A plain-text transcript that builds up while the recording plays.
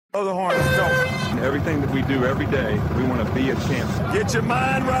Blow the horn, let's go. Everything that we do every day, we want to be a champion. Get your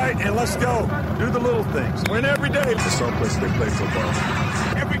mind right and let's go. Do the little things. Win every day. It's so place they play football.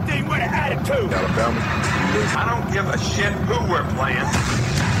 Everything with an attitude. Alabama. I don't give a shit who we're playing.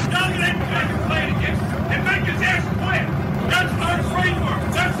 Young men playing against and make his ass play. That's our framework.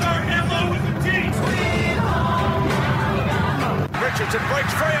 That's our MO with the team. Richardson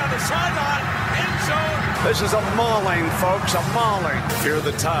breaks free on the sideline. End zone. This is a mauling, folks, a mauling. Fear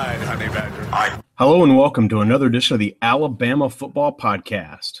the tide, Honey Badger. Hello and welcome to another edition of the Alabama Football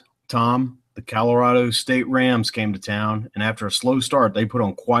Podcast. Tom, the Colorado State Rams came to town, and after a slow start, they put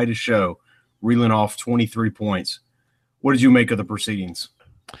on quite a show, reeling off 23 points. What did you make of the proceedings?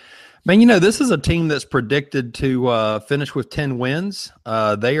 Man, you know, this is a team that's predicted to finish with 10 wins.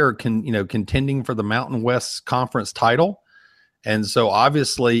 They are contending for the Mountain West Conference title. And so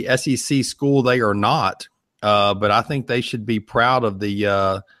obviously SEC school they are not, but I think they should be proud of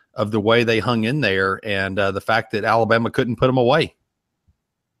the way they hung in there and the fact that Alabama couldn't put them away.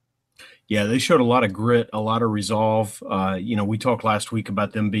 Yeah, they showed a lot of grit, a lot of resolve. We talked last week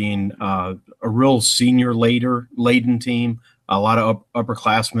about them being a real senior-laden team, a lot of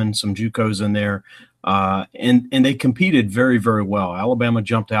upperclassmen, some JUCOs in there, and they competed very, very well. Alabama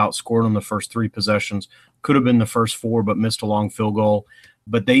jumped out, scored on the first three possessions, could have been the first four, but missed a long field goal.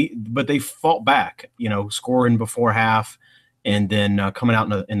 But they fought back, scoring before half, and then coming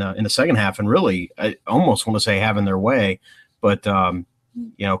out in the second half, and really, I almost want to say having their way, but a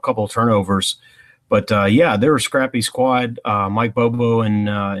couple of turnovers. But they're a scrappy squad. Mike Bobo and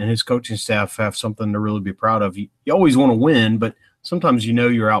his coaching staff have something to really be proud of. You always want to win, but sometimes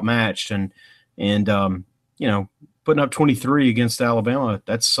you're outmatched, and putting up 23 against Alabama,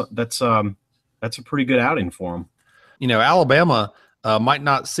 that's a pretty good outing for them. Alabama might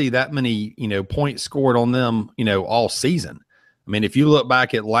not see that many points scored on them all season. I mean, if you look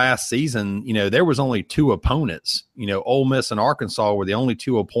back at last season, there was only two opponents. Ole Miss and Arkansas were the only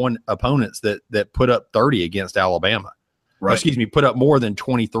two opponents that put up 30 against Alabama. Right. Put up more than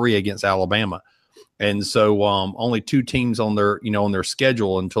 23 against Alabama. And so only two teams on their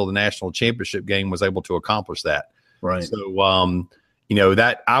schedule until the national championship game was able to accomplish that. Right. So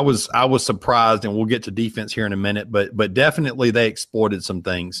that I was surprised, and we'll get to defense here in a minute, but definitely they exploited some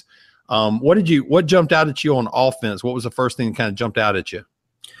things. What jumped out at you on offense? What was the first thing that kind of jumped out at you?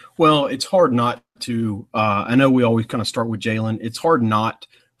 Well, it's hard not to. I know we always kind of start with Jalen. It's hard not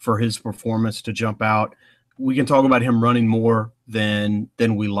for his performance to jump out. We can talk about him running more than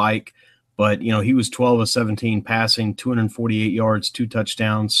we like, but he was 12 of 17 passing, 248 yards, 2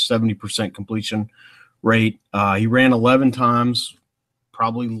 touchdowns, 70% completion rate. He ran 11 times.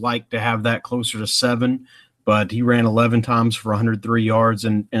 Probably like to have that closer to 7, but he ran 11 times for 103 yards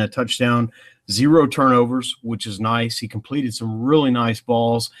and a touchdown, 0 turnovers, which is nice. He completed some really nice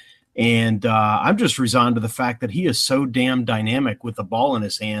balls, and I'm just resigned to the fact that he is so damn dynamic with the ball in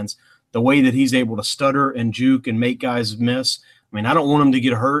his hands, the way that he's able to stutter and juke and make guys miss. I mean, I don't want him to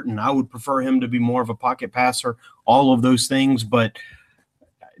get hurt, and I would prefer him to be more of a pocket passer, all of those things, but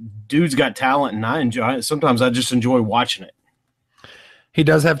dude's got talent, and I enjoy it. Sometimes I just enjoy watching it. He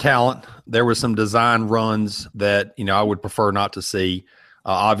does have talent. There were some design runs that, I would prefer not to see.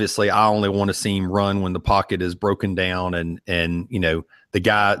 Obviously, I only want to see him run when the pocket is broken down and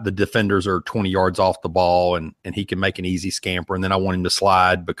the defenders are 20 yards off the ball and he can make an easy scamper. And then I want him to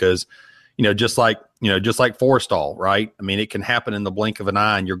slide because, just like Forrestall, right? I mean, it can happen in the blink of an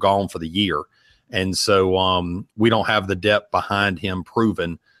eye and you're gone for the year. And so we don't have the depth behind him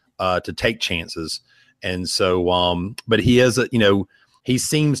proven to take chances. And so, but he is he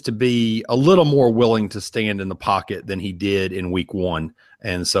seems to be a little more willing to stand in the pocket than he did in week 1.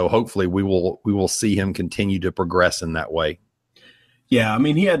 And so hopefully we will see him continue to progress in that way. Yeah. I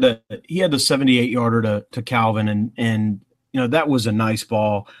mean, he had the 78-yarder to Calvin and that was a nice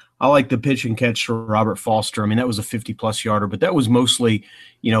ball. I like the pitch and catch to Robert Foster. I mean, that was a 50-plus yarder, but that was mostly,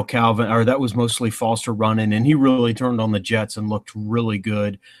 that was mostly Foster running, and he really turned on the Jets and looked really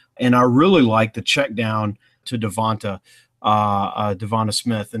good. And I really liked the check down to Devonta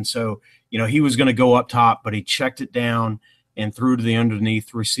Smith. And so, he was going to go up top, but he checked it down and threw to the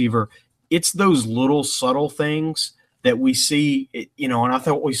underneath receiver. It's those little subtle things that we see, and I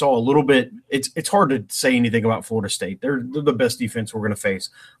thought we saw a little bit. It's hard to say anything about Florida State. They're the best defense we're going to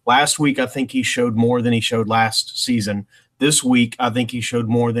face. Last week, I think he showed more than he showed last season. This week, I think he showed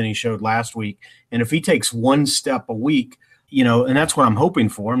more than he showed last week. And if he takes one step a week, and that's what I'm hoping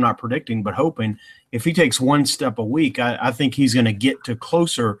for. I'm not predicting, but hoping. If he takes one step a week, I think he's going to get to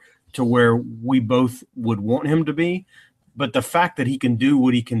closer to where we both would want him to be. But the fact that he can do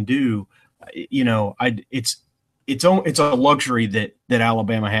what he can do, it's it's a luxury that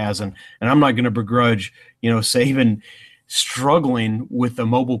Alabama has, and I'm not going to begrudge, Saban struggling with the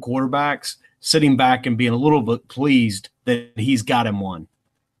mobile quarterbacks, sitting back and being a little bit pleased that he's got him one.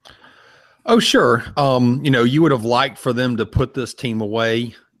 Oh, sure. You would have liked for them to put this team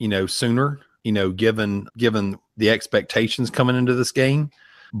away, sooner, given the expectations coming into this game.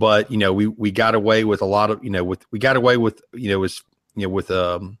 But, we got away with a lot of, with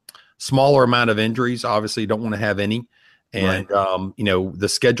a smaller amount of injuries. Obviously, you don't want to have any. And, right. The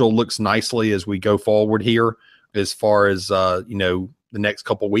schedule looks nicely as we go forward here as far as, the next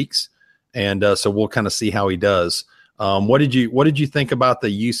couple of weeks. And so we'll kind of see how he does. What did you think about the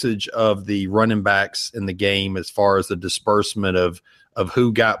usage of the running backs in the game as far as the disbursement of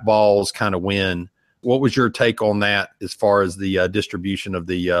who got balls kind of when? What was your take on that as far as the distribution of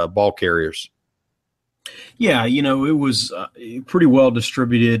the ball carriers? Yeah, it was pretty well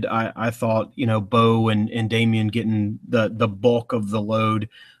distributed. I thought, Bo and Damian getting the bulk of the load.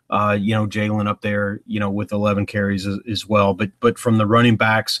 Jalen up there, with 11 carries as well. But from the running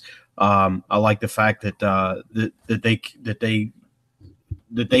backs, I like the fact that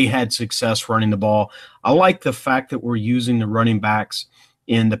they had success running the ball. I like the fact that we're using the running backs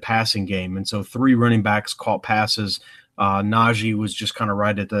in the passing game, and so 3 running backs caught passes. Najee was just kind of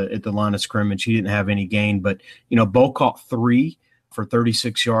right at the line of scrimmage. He didn't have any gain, but Bo caught 3 for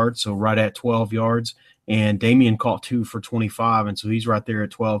 36 yards, so right at 12 yards. And Damian caught 2 for 25, and so he's right there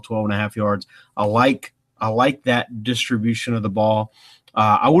at 12 and a half yards. I like that distribution of the ball.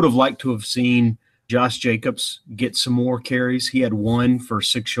 I would have liked to have seen Josh Jacobs get some more carries. He had 1 for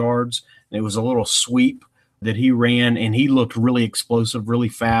 6 yards. And it was a little sweep that he ran, and he looked really explosive, really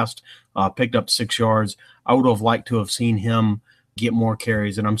fast, picked up 6 yards. I would have liked to have seen him get more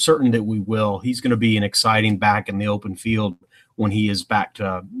carries, and I'm certain that we will. He's going to be an exciting back in the open field when he is back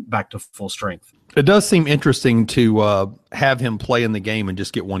to full strength. It does seem interesting to have him play in the game and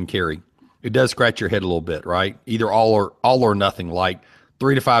just get 1 carry. It does scratch your head a little bit, right? Either all or nothing, like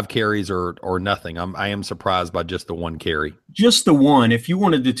 3 to 5 carries or nothing. I am surprised by just the 1 carry. Just the 1. If you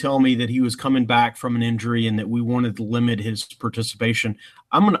wanted to tell me that he was coming back from an injury and that we wanted to limit his participation,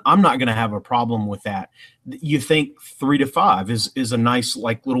 I'm not going to have a problem with that. You think 3 to 5 is a nice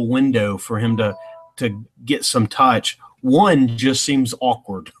little window for him to get some touch. 1 just seems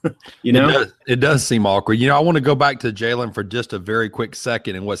awkward, It does seem awkward. I want to go back to Jalen for just a very quick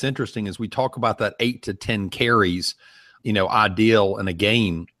second. And what's interesting is we talk about that 8 to 10 carries, ideal in a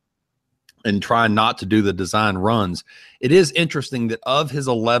game and trying not to do the design runs. It is interesting that of his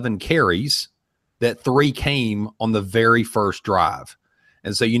 11 carries, that 3 came on the very first drive.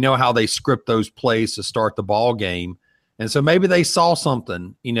 And so how they script those plays to start the ball game. And so maybe they saw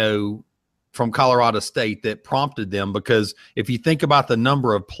something, from Colorado State that prompted them, because if you think about the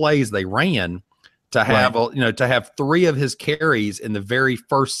number of plays they ran, to have to have 3 of his carries in the very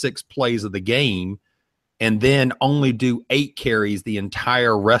first 6 plays of the game, and then only do 8 carries the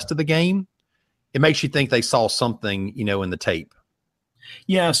entire rest of the game, it makes you think they saw something, in the tape.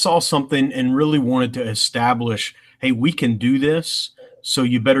 Yeah, I saw something and really wanted to establish, hey, we can do this, so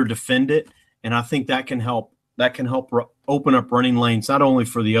you better defend it. And I think that can help. That can help open up running lanes, not only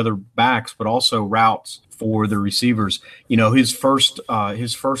for the other backs, but also routes for the receivers. His first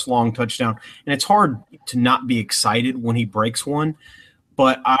long touchdown, and it's hard to not be excited when he breaks one,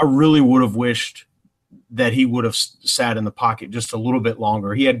 but I really would have wished that he would have sat in the pocket just a little bit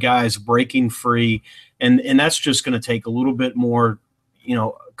longer. He had guys breaking free, and that's just going to take a little bit more,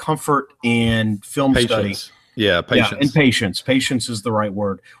 comfort and film study. Yeah, patience. Yeah, and patience. Patience is the right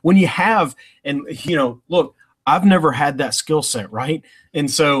word. When you have, and look, I've never had that skill set, right? And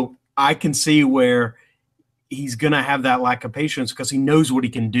so I can see where he's going to have that lack of patience because he knows what he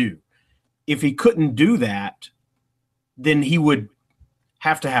can do. If he couldn't do that, then he would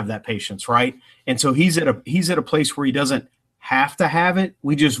have to have that patience, right? And so he's at a place where he doesn't have to have it.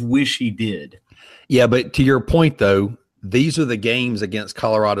 We just wish he did. Yeah, but to your point, though, these are the games against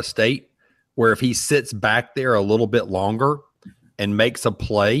Colorado State where if he sits back there a little bit longer and makes a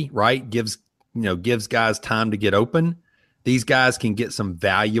play, right, gives guys time to get open, these guys can get some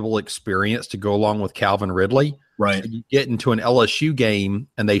valuable experience to go along with Calvin Ridley. Right. So you get into an LSU game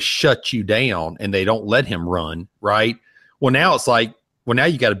and they shut you down and they don't let him run, right? Well, now it's like, now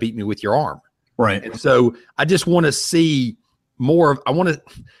you got to beat me with your arm. Right. And so I just want to see more of, I want to,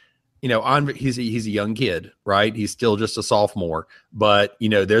 he's a young kid, right? He's still just a sophomore, but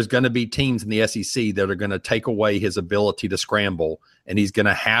there's going to be teams in the SEC that are going to take away his ability to scramble, and he's going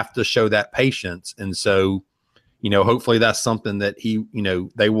to have to show that patience. And so, hopefully that's something that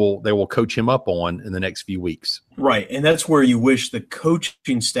they will coach him up on in the next few weeks. Right. And that's where you wish the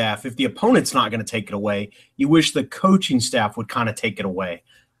coaching staff, if the opponent's not going to take it away, you wish the coaching staff would kind of take it away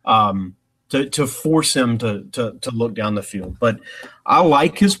to force him to look down the field. But I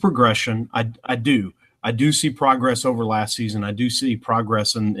like his progression. I do. I do see progress over last season. I do see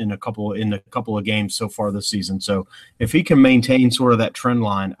progress in a couple of games so far this season. So if he can maintain sort of that trend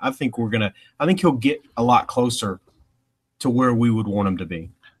line, I think he'll get a lot closer to where we would want him to be.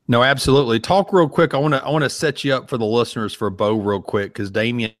 No, absolutely. Talk real quick. I want to set you up for the listeners for Bo real quick, because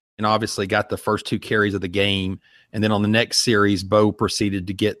Damian obviously got the first 2 carries of the game, and then on the next series, Bo proceeded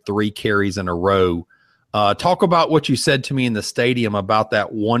to get 3 carries in a row. Talk about what you said to me in the stadium about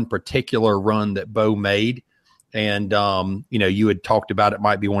that one particular run that Bo made. And, you had talked about it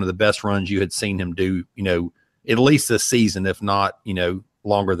might be one of the best runs you had seen him do, at least this season, if not,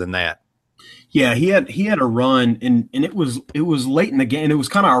 longer than that. Yeah, he had a run and it was late in the game. It was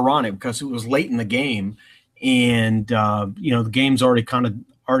kind of ironic because it was late in the game and, the game's already kind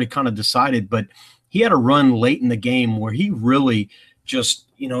of decided, but he had a run late in the game where he really just,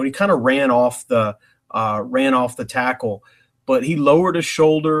 he kind of ran off the tackle, but he lowered his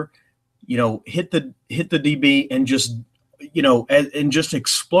shoulder, hit the DB and just, and just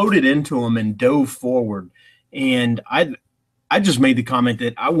exploded into him and dove forward. And I just made the comment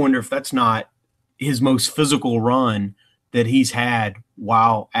that I wonder if that's not his most physical run that he's had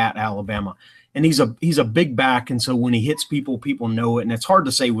while at Alabama. And he's a big back, and so when he hits people, people know it. And it's hard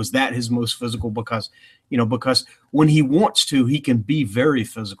to say was that his most physical because when he wants to, he can be very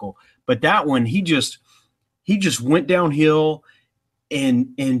physical. But that one, he just went downhill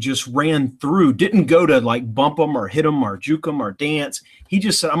and just ran through. Didn't go to like bump him or hit him or juke him or dance. He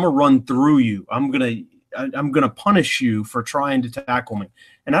just said, "I'm gonna run through you. I'm gonna punish you for trying to tackle me."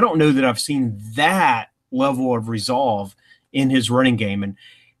 And I don't know that I've seen that level of resolve in his running game.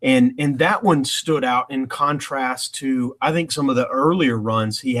 And that one stood out in contrast to, I think, some of the earlier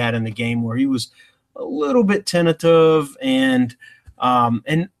runs he had in the game where he was a little bit tentative and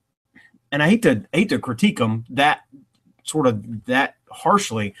I hate to critique him that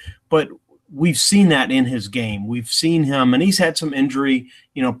harshly, but we've seen that in his game. We've seen him, and he's had some injury,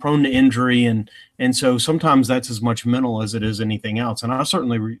 prone to injury, and so sometimes that's as much mental as it is anything else. And I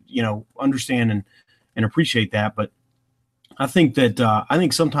certainly, understand and appreciate that, but I think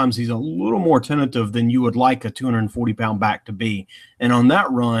sometimes he's a little more tentative than you would like a 240-pound back to be. And on that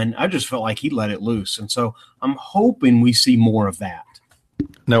run, I just felt like he let it loose, and so I'm hoping we see more of that.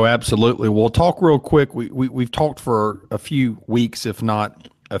 No, absolutely. We'll talk real quick. We've talked for a few weeks, if not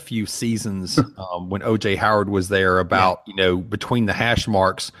a few seasons, when O.J. Howard was there about, between the hash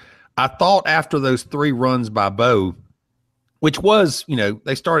marks. I thought after those 3 runs by Bo, which was,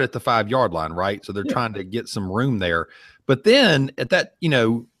 they started at the 5-yard line, right? So they're trying to get some room there. But then at that,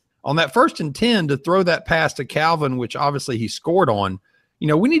 on that 1st and 10 to throw that pass to Calvin, which obviously he scored on,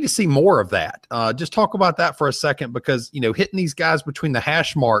 we need to see more of that. Just talk about that for a second, because, hitting these guys between the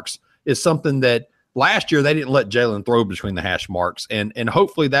hash marks is something that last year they didn't let Jalen throw between the hash marks. And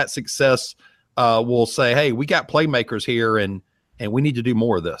hopefully that success will say, hey, we got playmakers here and we need to do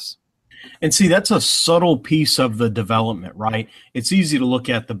more of this. And see, that's a subtle piece of the development, right? It's easy to look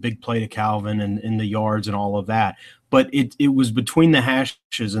at the big play to Calvin and the yards and all of that, but it was between the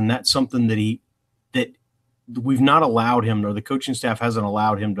hashes, and that's something that we've not allowed him, or the coaching staff hasn't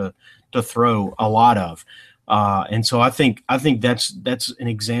allowed him to throw a lot of. And so I think that's an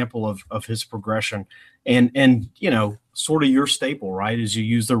example of his progression and sort of your staple, right? Is you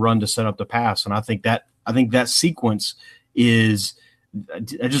use the run to set up the pass. And I think that sequence is,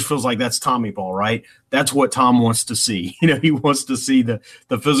 it just feels like that's Tommy ball, right? That's what Tom wants to see. He wants to see the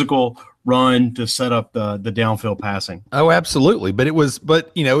physical run to set up the downfield passing. Oh, absolutely. But it was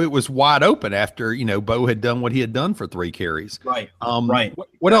wide open after, Bo had done what he had done for 3 carries. Right. Right.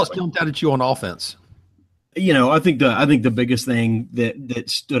 What else jumped out at you on offense? I think the biggest thing that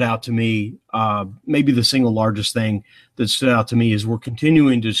stood out to me, maybe the single largest thing that stood out to me, is we're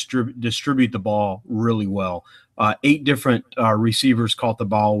continuing to distribute the ball really well. 8 different receivers caught the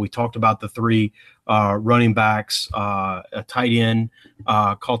ball. We talked about the 3 running backs, a tight end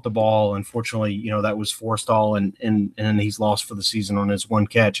caught the ball. Unfortunately, that was Forrestall, and he's lost for the season on his 1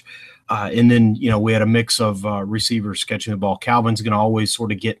 catch. And then, we had a mix of receivers catching the ball. Calvin's going to always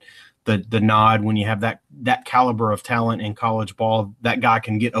sort of get the nod when you have that caliber of talent in college ball. That guy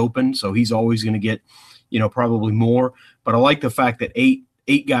can get open, so he's always going to get, probably more. But I like the fact that eight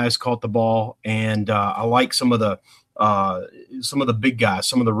guys caught the ball, and I like some of the big guys,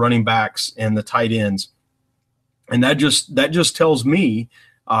 some of the running backs and the tight ends, and that just tells me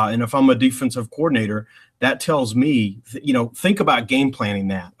And if I'm a defensive coordinator, that tells me, think about game planning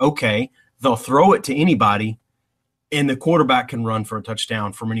that. Okay, they'll throw it to anybody, and the quarterback can run for a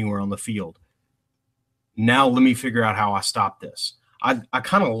touchdown from anywhere on the field. Now let me figure out how I stop this. I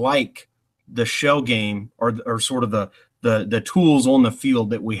kind of like the shell game or sort of the tools on the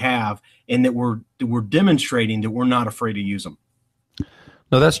field that we have, and that we're demonstrating that we're not afraid to use them.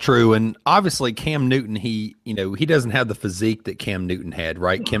 No, that's true. And obviously Cam Newton, he doesn't have the physique that Cam Newton had,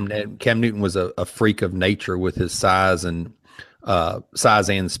 right? Cam Newton was a freak of nature with his size and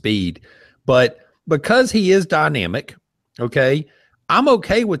speed. But because he is dynamic, okay, I'm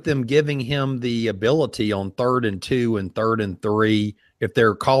okay with them giving him the ability on 3rd and 2 and 3rd and 3 if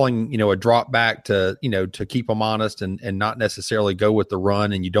they're calling, a drop back to keep them honest and not necessarily go with the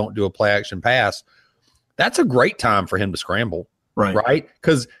run, and you don't do a play action pass. That's a great time for him to scramble. Right.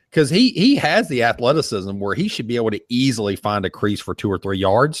 Because he has the athleticism where he should be able to easily find a crease for 2 or 3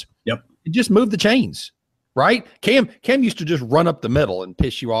 yards. Yep. And just move the chains. Right. Cam used to just run up the middle and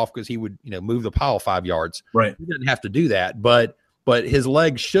piss you off because he would, move the pile 5 yards. Right. He doesn't have to do that, but his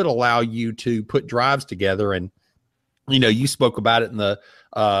legs should allow you to put drives together. And, you spoke about it in the,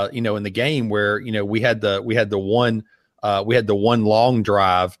 in the game where, we had the one long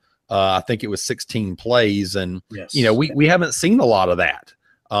drive. I think it was 16 plays, and yes. We haven't seen a lot of that.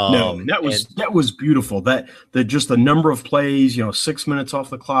 No, that was beautiful. That just the number of plays, 6 minutes off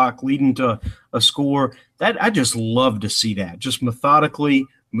the clock leading to a score. That I just love to see that. Just methodically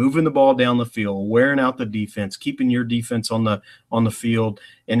moving the ball down the field, wearing out the defense, keeping your defense on the field,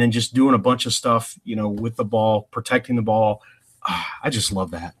 and then just doing a bunch of stuff, with the ball, protecting the ball. I just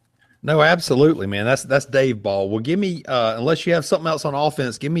love that. No, absolutely, man. That's Dave ball. Well, give me unless you have something else on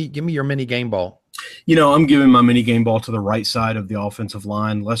offense, give me your mini game ball. I'm giving my mini game ball to the right side of the offensive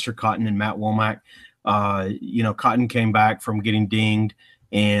line, Lester Cotton and Matt Womack. Cotton came back from getting dinged,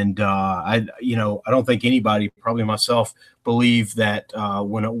 and I don't think anybody, probably myself, believed that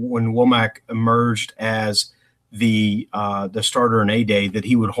when Womack emerged as the starter in A-Day that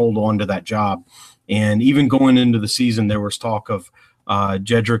he would hold on to that job. And even going into the season, there was talk of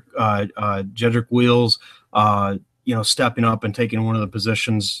Jedrick Wills, stepping up and taking one of the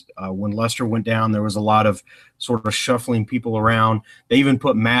positions. When Lester went down, there was a lot of sort of shuffling people around. They even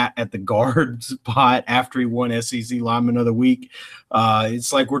put Matt at the guard spot after he won SEC Lineman of the Week.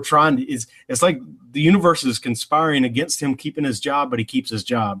 It's like it's like the universe is conspiring against him keeping his job, but he keeps his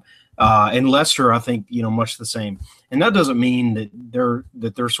job. And Lester, I think, much the same. And that doesn't mean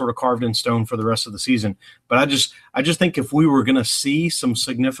that they're sort of carved in stone for the rest of the season. But I just think if we were going to see some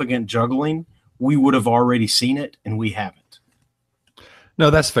significant juggling, we would have already seen it, and we haven't.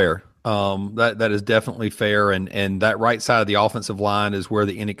 No, that's fair. That is definitely fair. And that right side of the offensive line is where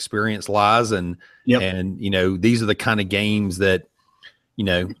the inexperience lies. And, yep. And, these are the kind of games that,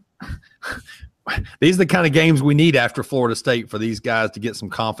 these are the kind of games we need after Florida State for these guys to get some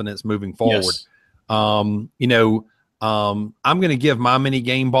confidence moving forward. Yes. I'm going to give my mini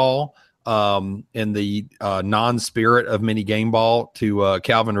game ball in the non-spirit of mini game ball to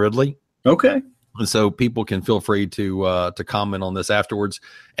Calvin Ridley. Okay. And so people can feel free to comment on this afterwards.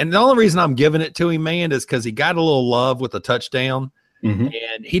 And the only reason I'm giving it to him, man, is because he got a little love with a touchdown. Mm-hmm.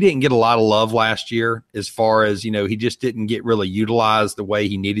 And he didn't get a lot of love last year as far as, he just didn't get really utilized the way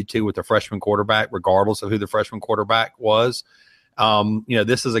he needed to with the freshman quarterback, regardless of who the freshman quarterback was.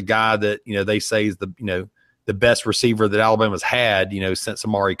 This is a guy that, they say is the best receiver that Alabama's had, since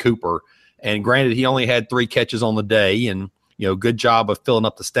Amari Cooper. And granted, he only had 3 catches on the day, and, good job of filling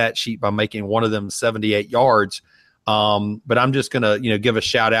up the stat sheet by making one of them 78 yards. But I'm just going to, give a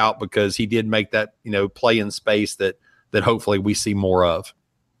shout out because he did make that, play in space that hopefully we see more of.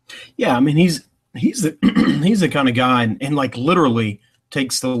 Yeah. I mean, he's the kind of guy and like literally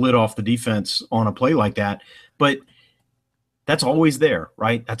takes the lid off the defense on a play like that. But that's always there,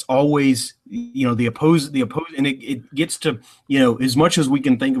 right? That's always, the opposed, and it gets to, as much as we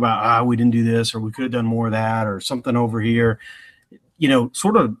can think about, we didn't do this, or we could have done more of that, or something over here,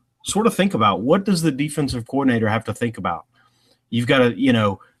 sort of think about, what does the defensive coordinator have to think about? You've got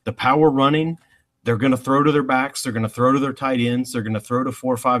to, the power running, they're going to throw to their backs, they're going to throw to their tight ends, they're going to throw to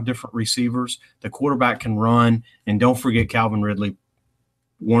 4 or 5 different receivers. The quarterback can run, and don't forget Calvin Ridley,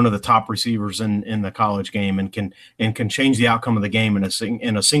 one of the top receivers in the college game, and can change the outcome of the game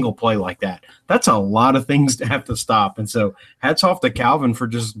in a single play like that. That's a lot of things to have to stop. And so hats off to Calvin for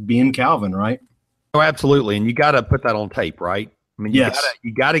just being Calvin, right? Oh, absolutely. And you got to put that on tape, right? I mean, yes.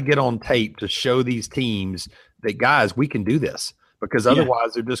 You got to get on tape to show these teams that, guys, we can do this, because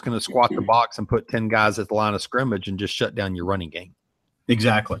otherwise they're just going to squat the box and put 10 guys at the line of scrimmage and just shut down your running game.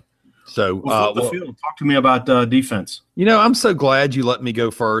 Exactly. So, Well, the field. Talk to me about defense. I'm so glad you let me go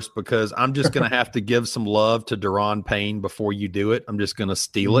first because I'm just going to have to give some love to Daron Payne before you do it. I'm just going to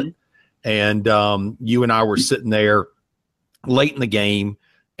steal it. And you and I were sitting there late in the game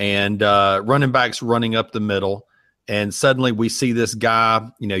and running backs running up the middle. And suddenly we see this guy,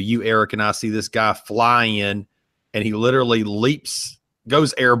 you, Eric, and I see this guy fly in, and he literally leaps,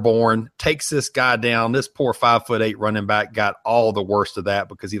 goes airborne, takes this guy down. This poor 5'8" running back got all the worst of that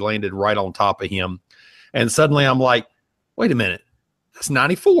because he landed right on top of him. And suddenly I'm like, wait a minute, that's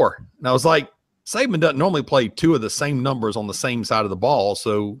 94. And I was like, Saban doesn't normally play two of the same numbers on the same side of the ball.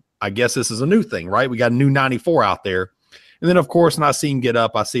 So I guess this is a new thing, right? We got a new 94 out there. And then, of course, when I see him get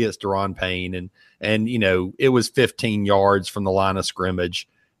up, I see it's Daron Payne. And it was 15 yards from the line of scrimmage.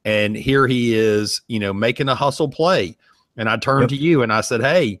 And here he is, making a hustle play. And I turned to you and I said,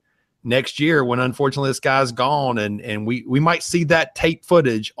 hey, next year when unfortunately this guy's gone and we might see that tape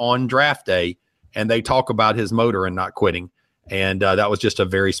footage on draft day and they talk about his motor and not quitting. And that was just a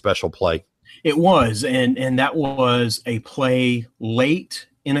very special play. It was. And that was a play late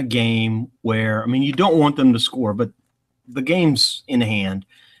in a game where, you don't want them to score, but the game's in hand.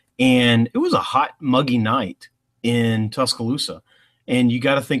 And it was a hot, muggy night in Tuscaloosa. And you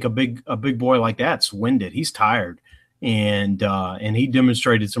got to think a big boy like that's winded. He's tired. And he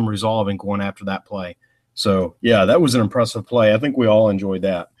demonstrated some resolve in going after that play. So, yeah, that was an impressive play. I think we all enjoyed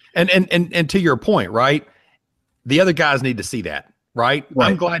that. And to your point, right, the other guys need to see that, right?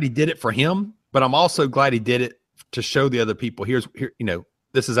 I'm glad he did it for him, but I'm also glad he did it to show the other people, here,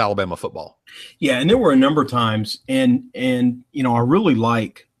 this is Alabama football. Yeah, and there were a number of times, and I really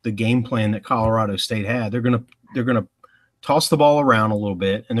like the game plan that Colorado State had. They're gonna toss the ball around a little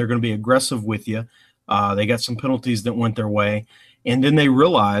bit, and they're going to be aggressive with you. They got some penalties that went their way, and then they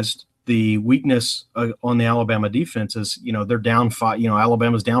realized the weakness on the Alabama defense is, they're down 5.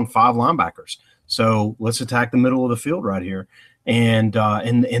 Alabama's down 5 linebackers, so let's attack the middle of the field right here, and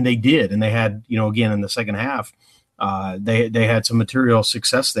they did, and they had, again in the second half. They had some material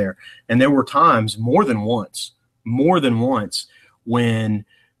success there. And there were times more than once when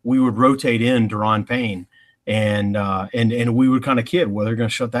we would rotate in Daron Payne and we would kind of kid, well, they're going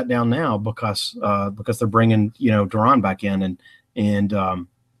to shut that down now because they're bringing, Daron back in and that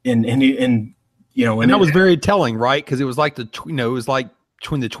was very telling, right? Because it was like between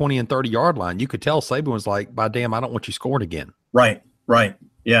the 20 and 30 yard line. You could tell Saban was like, by damn, I don't want you scoring again. Right.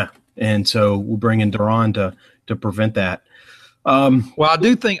 Yeah. And so we'll bring in Daron to prevent that. Well, I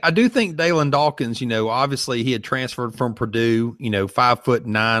do think Dalen Dawkins, obviously he had transferred from Purdue,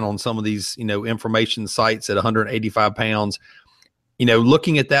 5'9" on some of these, information sites at 185 pounds.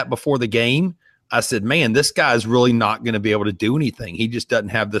 Looking at that before the game, I said, man, this guy's really not going to be able to do anything. He just doesn't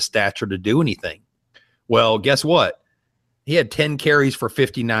have the stature to do anything. Well, guess what? He had 10 carries for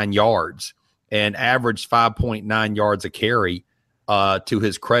 59 yards and averaged 5.9 yards a carry. To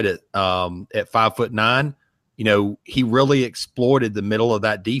his credit, at 5'9", he really exploited the middle of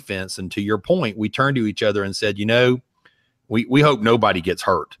that defense. And to your point, we turned to each other and said, we hope nobody gets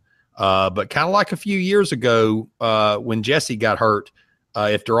hurt. But kind of like a few years ago when Jesse got hurt,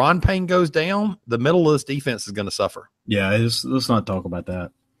 if Daron Payne goes down, the middle of this defense is going to suffer. Yeah, let's not talk about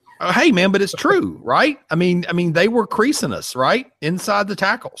that. Hey, man, but it's true, right? I mean, they were creasing us, right, inside the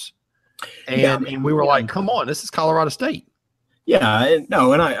tackles. And we were like, come on, this is Colorado State. Yeah,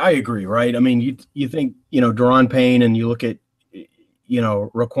 no, and I agree, right? I mean, you think, Daron Payne, and you look at,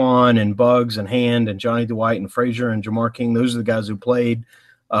 Raquan and Bugs and Hand and Johnny Dwight and Frazier and Jamar King. Those are the guys who played,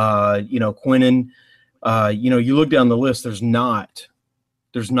 Quinnen. You look down the list, there's not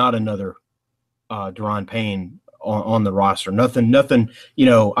another Daron Payne on the roster. Nothing,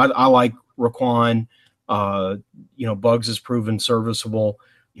 I like Raquan. Bugs has proven serviceable.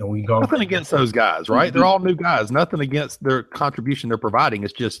 We go nothing against those guys, right? They're all new guys. Nothing against their contribution they're providing.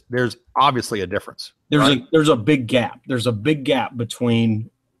 It's just there's obviously a difference. There's a big gap. There's a big gap between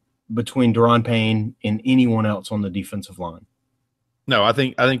Daron Payne and anyone else on the defensive line. No, I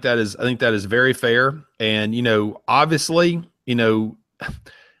think that is very fair. And obviously, the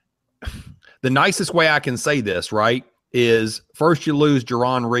nicest way I can say this, right, is first you lose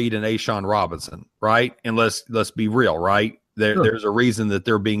Jerron Reed and A'Shawn Robinson, right? And let's be real, right? There's a reason that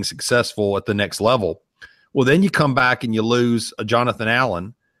they're being successful at the next level. Well, then you come back and you lose Jonathan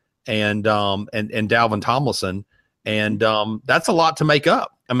Allen and Dalvin Tomlinson, and that's a lot to make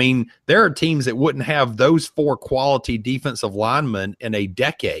up. I mean, there are teams that wouldn't have those 4 quality defensive linemen in a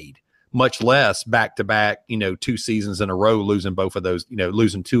decade, much less back-to-back, 2 seasons in a row, losing both of those,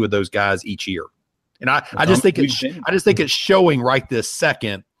 losing 2 of those guys each year. And I just think it's showing right this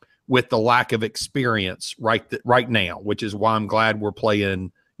second with the lack of experience right now, which is why I'm glad we're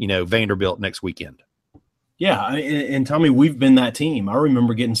playing, Vanderbilt next weekend. Yeah, and Tommy, we've been that team. I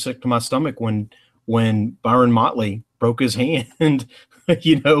remember getting sick to my stomach when Byron Motley broke his hand,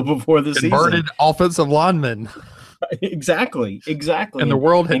 before the Converted season. Offensive lineman. Exactly. And the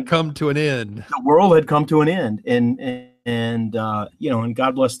world had come to an end. The world had come to an end, and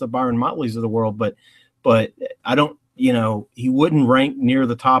God bless the Byron Motleys of the world, but I don't, he wouldn't rank near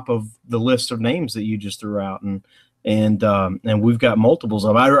the top of the list of names that you just threw out, and we've got multiples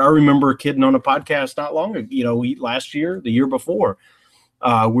of. I remember kidding on a podcast not long ago, last year, the year before,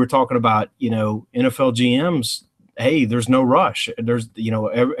 we're talking about NFL GMs. Hey, there's no rush. There's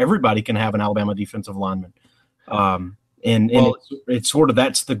everybody can have an Alabama defensive lineman. It's sort of,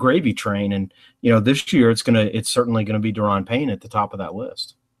 that's the gravy train. And, this year it's certainly going to be Daron Payne at the top of that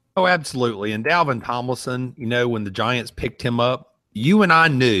list. Oh, absolutely. And Dalvin Tomlinson, when the Giants picked him up, you and I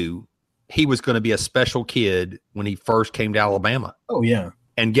knew he was going to be a special kid when he first came to Alabama. Oh, yeah.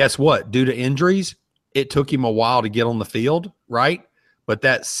 And guess what? Due to injuries, it took him a while to get on the field, right? But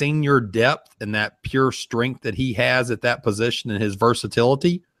that senior depth and that pure strength that he has at that position and his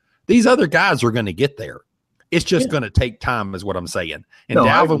versatility, these other guys are going to get there. It's just going to take time is what I'm saying. And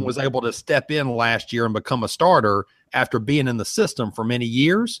Dalvin was able to step in last year and become a starter after being in the system for many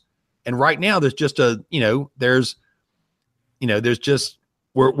years. And right now there's just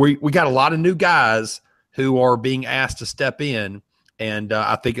we got a lot of new guys who are being asked to step in. And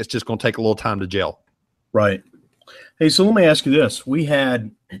I think it's just going to take a little time to gel. Right. Hey, so let me ask you this. We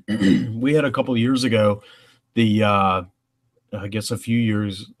had a couple of years ago, I guess a few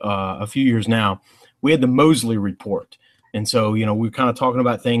years now, we had the Mosley report. And so, we were kind of talking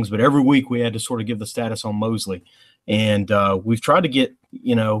about things, but every week we had to sort of give the status on Mosley. And we've tried to get,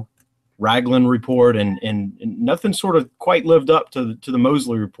 Ragland report and nothing sort of quite lived up to the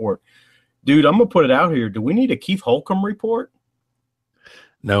Mosley report. Dude, I'm going to put it out here. Do we need a Keith Holcomb report?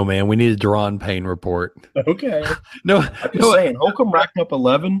 No, man, we need a Daron Payne report. Okay. I'm just saying, Holcomb racked up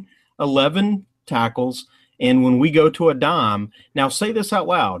 11 tackles. And when we go to a dime, now say this out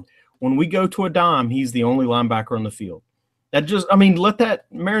loud. When we go to a dime, he's the only linebacker on the field. Let that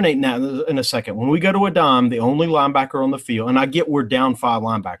marinate now in a second. When we go to a dime, the only linebacker on the field, and I get we're down 5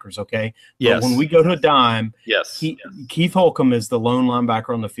 linebackers, okay? Yes. But when we go to a dime, yes. Keith Holcomb is the lone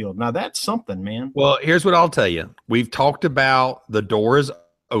linebacker on the field. Now, that's something, man. Well, here's what I'll tell you. We've talked about the door is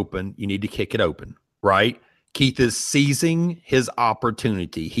open. You need to kick it open, right? Keith is seizing his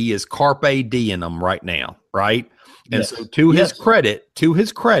opportunity. He is carpe diem them right now, right? And yes. So to his credit,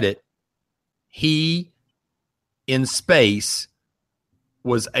 he in space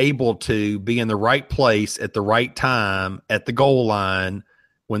was able to be in the right place at the right time at the goal line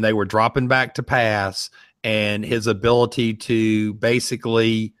when they were dropping back to pass, and his ability to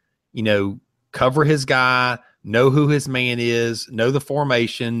basically, cover his guy, know who his man is, know the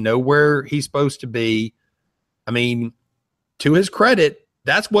formation, know where he's supposed to be. I mean, to his credit,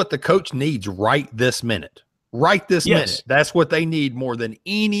 that's what the coach needs right this minute. Right this minute. That's what they need more than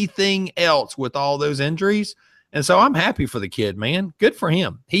anything else with all those injuries. And so I'm happy for the kid, man. Good for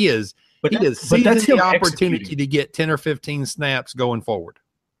him. He is seizing the opportunity to get 10 or 15 snaps going forward.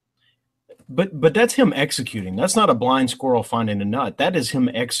 But that's him executing. That's not a blind squirrel finding a nut. That is him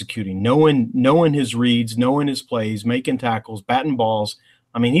executing, knowing his reads, knowing his plays, making tackles, batting balls.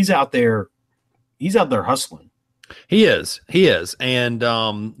 I mean, he's out there hustling. He is. And,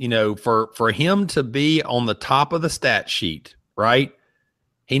 for him to be on the top of the stat sheet, right,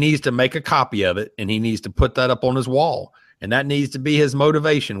 he needs to make a copy of it, and he needs to put that up on his wall. And that needs to be his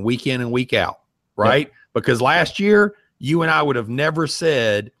motivation week in and week out, right? Yep. Because last year, you and I would have never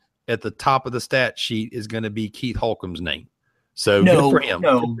said at the top of the stat sheet is going to be Keith Holcomb's name. So good for him.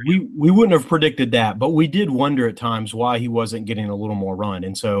 No, we wouldn't have predicted that, but we did wonder at times why he wasn't getting a little more run.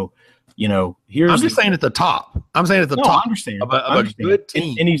 And so, I'm just saying at the top. I'm saying at the top. I understand. Of a good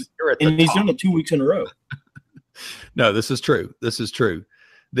team. And he's done it 2 weeks in a row. No, this is true.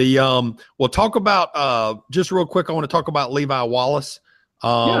 We'll talk about just real quick. I want to talk about Levi Wallace.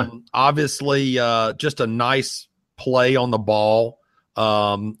 Obviously, just a nice play on the ball,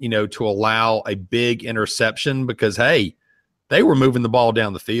 to allow a big interception because, hey, they were moving the ball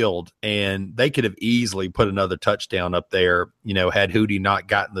down the field and they could have easily put another touchdown up there, had Hootie not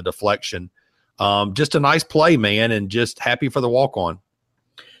gotten the deflection. Just a nice play, man, and just happy for the walk-on.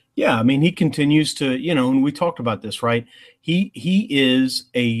 Yeah, I mean, he continues to, and we talked about this, right? He is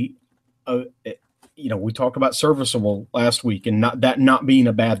we talked about serviceable last week and not being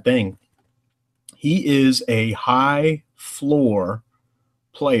a bad thing. He is a high floor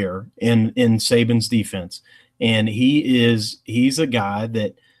player in Saban's defense. And he's a guy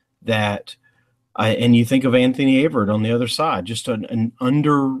that And you think of Anthony Averett on the other side, just an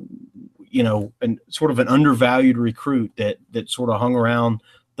under, and sort of an undervalued recruit that sort of hung around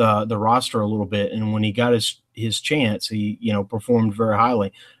the roster a little bit. And when he got his chance, he, performed very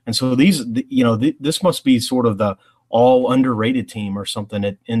highly. And so this must be sort of the all underrated team or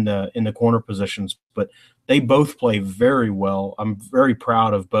something in the corner positions, but they both play very well. I'm very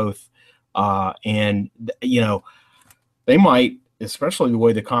proud of both. And they might, especially the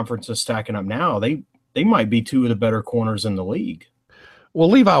way the conference is stacking up now, they might be two of the better corners in the league. Well,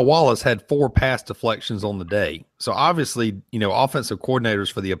 Levi Wallace had 4 pass deflections on the day. So obviously, offensive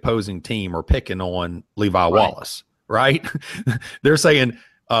coordinators for the opposing team are picking on Levi Wallace, right? They're saying,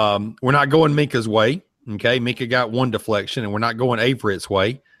 we're not going Minka's way. Okay. Minka got 1 deflection and we're not going Averett's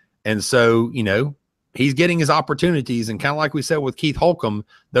way. And so, he's getting his opportunities. And kind of like we said with Keith Holcomb,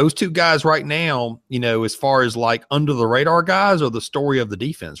 those 2 guys right now, as far as like under the radar guys, are the story of the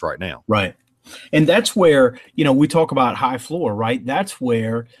defense right now. Right. And that's where, we talk about high floor, right? That's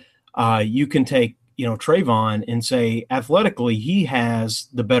where you can take, Trayvon and say athletically he has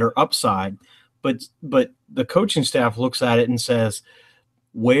the better upside, but the coaching staff looks at it and says,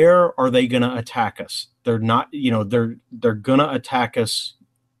 where are they going to attack us? They're not, they're going to attack us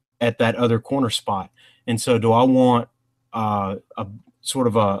at that other corner spot. And so do I want a sort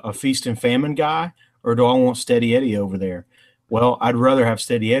of a feast and famine guy, or do I want Steady Eddie over there? Well, I'd rather have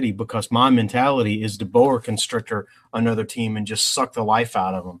Steady Eddie because my mentality is to boa constrictor another team and just suck the life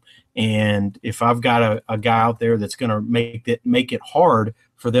out of them. And if I've got a guy out there that's going to make it hard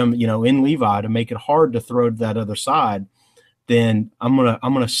for them, in Levi, to make it hard to throw to that other side, then I'm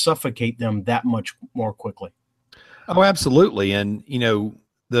gonna suffocate them that much more quickly. Oh, absolutely. And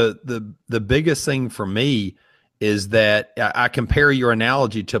the biggest thing for me is that I compare your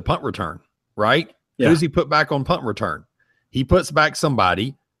analogy to punt return, right? Yeah. Who's he put back on punt return? He puts back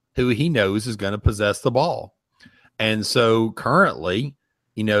somebody who he knows is going to possess the ball. And so currently,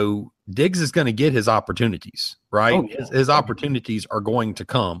 Diggs is going to get his opportunities, right? Oh, yeah. His opportunities are going to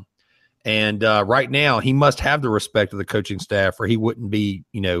come. And right now, he must have the respect of the coaching staff, or he wouldn't be,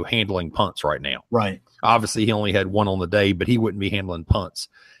 handling punts right now. Right. Obviously, he only had 1 on the day, but he wouldn't be handling punts.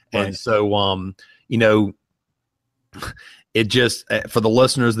 Right. And so, it just, for the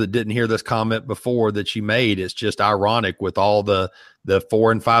listeners that didn't hear this comment before that you made, it's just ironic with all the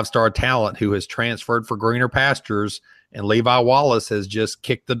 4- and 5-star talent who has transferred for greener pastures, and Levi Wallace has just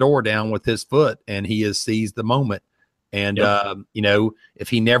kicked the door down with his foot, and he has seized the moment. And, if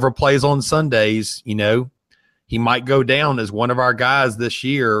he never plays on Sundays, he might go down as one of our guys this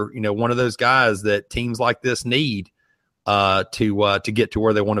year, one of those guys that teams like this need to get to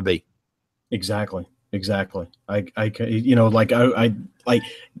where they want to be. Exactly. I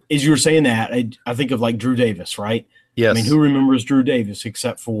as you were saying that, I think of like Drew Davis, right? Yes. I mean, who remembers Drew Davis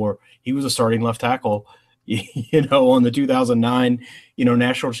except for he was a starting left tackle, on the 2009,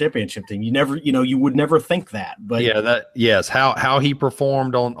 national championship team. You never, you would never think that, but how he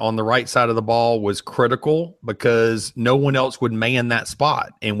performed on the right side of the ball was critical because no one else would man that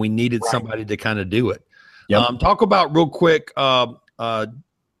spot, and we needed somebody to kind of do it. Yep. Talk about real quick,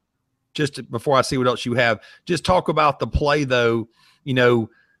 just before I see what else you have, just talk about the play though,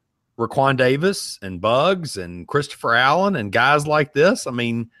 Raquan Davis and Bugs and Christopher Allen and guys like this. I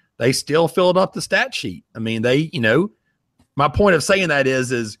mean, they still filled up the stat sheet. I mean, my point of saying that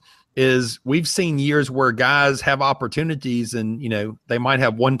is we've seen years where guys have opportunities and, they might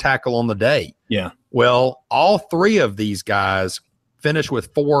have 1 tackle on the day. Yeah. Well, all 3 of these guys finished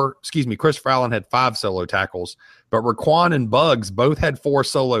with 4, Christopher Allen had 5 solo tackles, but Raquan and Bugs both had 4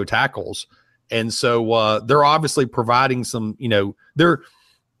 solo tackles. And so they're obviously providing some,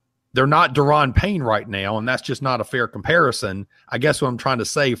 they're not Daron Payne right now, and that's just not a fair comparison. I guess what I'm trying to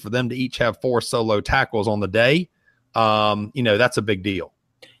say, for them to each have 4 solo tackles on the day, that's a big deal.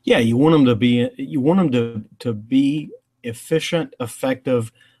 Yeah, you want them to be efficient,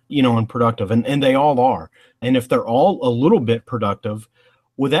 effective, and productive, and they all are. And if they're all a little bit productive,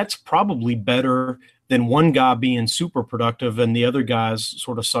 well, that's probably better than one guy being super productive and the other guys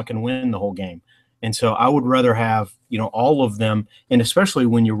sort of suck and win the whole game. And so I would rather have, all of them, and especially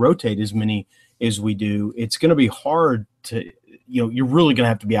when you rotate as many as we do, it's going to be hard to, you're really going to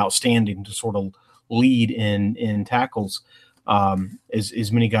have to be outstanding to sort of lead in tackles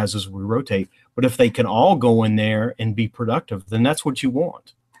as many guys as we rotate. But if they can all go in there and be productive, then that's what you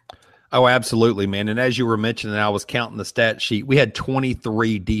want. Oh, absolutely, man. And as you were mentioning, I was counting the stat sheet. We had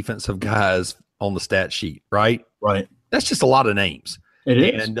 23 defensive guys on the stat sheet, right? Right. That's just a lot of names. It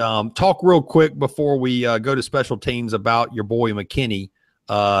is. And talk real quick before we go to special teams about your boy McKinney.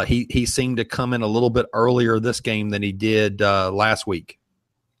 He seemed to come in a little bit earlier this game than he did last week.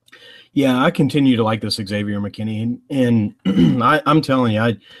 Yeah, I continue to like this Xavier McKinney, and I'm telling you,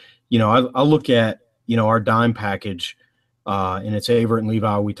 I look at our dime package, and it's Averett and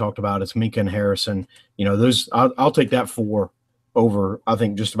Levi. We talked about it's Minka and Harrison. Those I'll take that 4 over I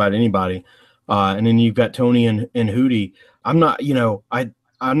think just about anybody. And then you've got Tony and Hootie. I'm not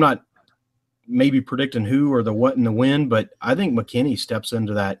I'm not maybe predicting who or the what and the when, but I think McKinney steps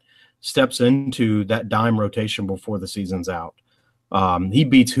into that dime rotation before the season's out. He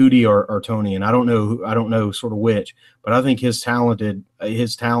beats Hootie or Tony, and I don't know sort of which, but I think his talent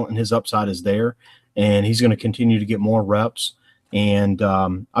and his upside is there, and he's going to continue to get more reps. And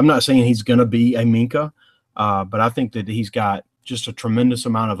I'm not saying he's going to be a Minka, but I think that he's got just a tremendous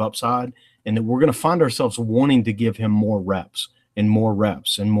amount of upside, and that we're going to find ourselves wanting to give him more reps and more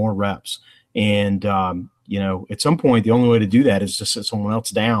reps and more reps. And at some point, the only way to do that is to sit someone else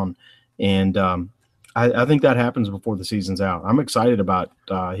down, and I think that happens before the season's out. I'm excited about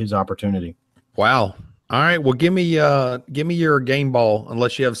his opportunity. Wow. All right. Well, give me your game ball,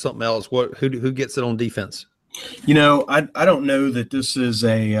 unless you have something else. Who gets it on defense? I don't know that this is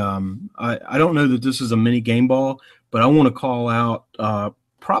I don't know that this is a mini game ball, but I want to call out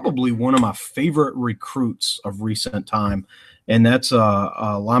probably one of my favorite recruits of recent time, and that's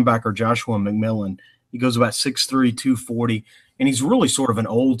linebacker Joshua McMillan. He goes about 6'3", 240, and he's really sort of an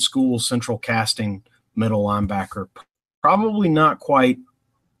old school central casting middle linebacker, probably not quite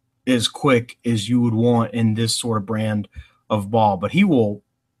as quick as you would want in this sort of brand of ball, but he will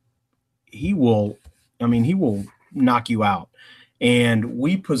knock you out. And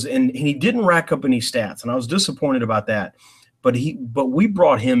and he didn't rack up any stats, and I was disappointed about that. But we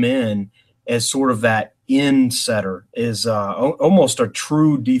brought him in as sort of that end setter, is almost a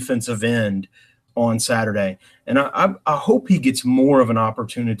true defensive end on Saturday. And I hope he gets more of an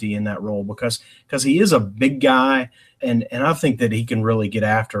opportunity in that role because he is a big guy, and I think that he can really get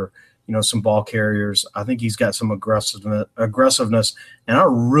after some ball carriers. I think he's got some aggressiveness, and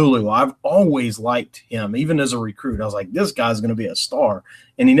I've always liked him, even as a recruit. I was like, this guy's going to be a star,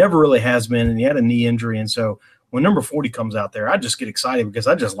 and he never really has been, and he had a knee injury. And so when number 40 comes out there, I just get excited because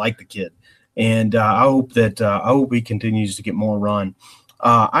I just like the kid, and I hope he continues to get more run.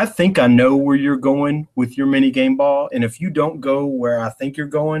 I think I know where you're going with your mini game ball, and if you don't go where I think you're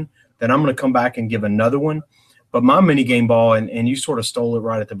going, then I'm going to come back and give another one. But my mini game ball, and you sort of stole it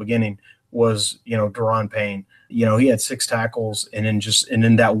right at the beginning, was Daron Payne. He had 6 tackles, and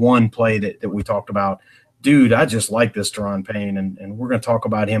then that one play that we talked about. Dude, I just like this Daron Payne, and we're going to talk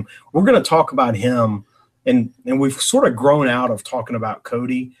about him. We're going to talk about him, and we've sort of grown out of talking about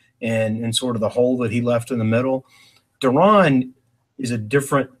Cody and sort of the hole that he left in the middle. Daron is a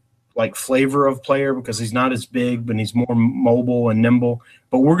different flavor of player because he's not as big, but he's more mobile and nimble.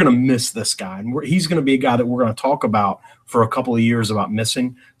 But we're going to miss this guy, and he's going to be a guy that we're going to talk about for a couple of years about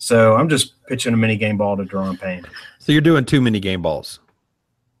missing. So I'm just pitching a mini game ball to Daron Payne. So you're doing 2 mini game balls?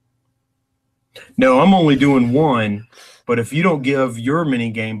 No, I'm only doing one. But if you don't give your mini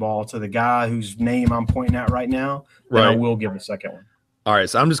game ball to the guy whose name I'm pointing at right now, then I will give a second one. All right,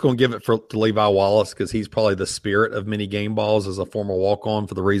 so I'm just going to give it to Levi Wallace because he's probably the spirit of mini game balls as a former walk-on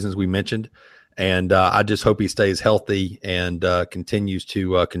for the reasons we mentioned. And I just hope he stays healthy and continues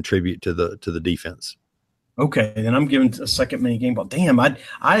to contribute to the defense. Okay, then I'm giving a second mini game ball. Damn, all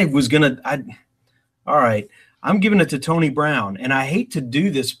right, I'm giving it to Tony Brown. And I hate to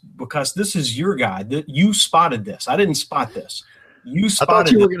do this because this is your guy. You spotted this. I didn't spot this. You spotted. I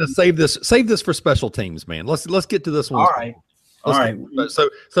thought you were going to save this for special teams, man. Let's get to this one. All right. All right.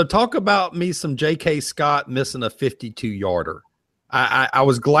 So talk about me some J.K. Scott missing a 52-yarder. I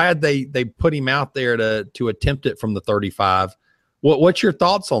was glad they put him out there to attempt it from the 35. What's your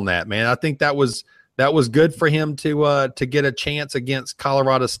thoughts on that, man? I think that was good for him to get a chance against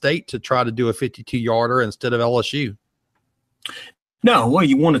Colorado State to try to do a 52-yarder instead of LSU. No, well,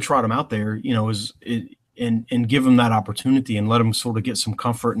 you want to trot him out there, and give him that opportunity and let him sort of get some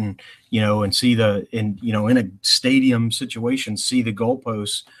comfort and see in a stadium situation, see the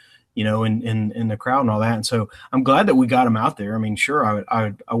goalposts, in the crowd and all that. And so I'm glad that we got him out there. I mean, sure,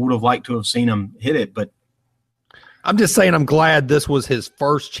 I would have liked to have seen him hit it, but I'm just saying I'm glad this was his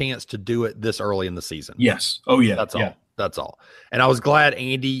first chance to do it this early in the season. Yes. Oh yeah. That's all. That's all. And I was glad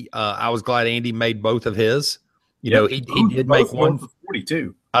Andy made both of his. He did make one for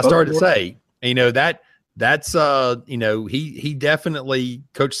 42. I started to say, that's he definitely,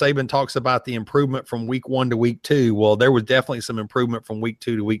 Coach Saban talks about the improvement from week 1 to week 2. Well, there was definitely some improvement from week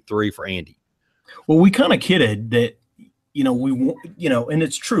 2 to week 3 for Andy. Well, we kind of kidded that, and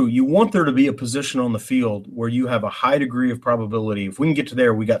it's true. You want there to be a position on the field where you have a high degree of probability. If we can get to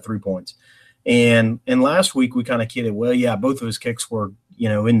there, we got 3 points. And last week we kind of kidded, well, yeah, both of his kicks were,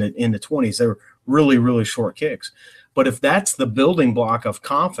 in the 20s. They were really, really short kicks. But if that's the building block of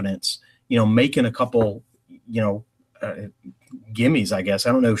confidence, making a couple, gimmies, I guess,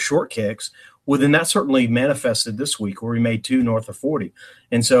 I don't know, short kicks, well, then that certainly manifested this week where we made 2 north of 40.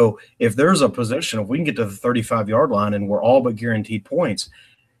 And so if there's a position, if we can get to the 35-yard line and we're all but guaranteed points,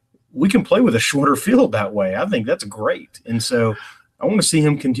 we can play with a shorter field that way. I think that's great. And so I want to see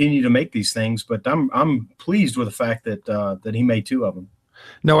him continue to make these things, but I'm pleased with the fact that he made 2 of them.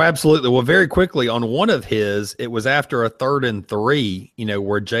 No, absolutely. Well, very quickly on one of his, it was after a 3rd and 3,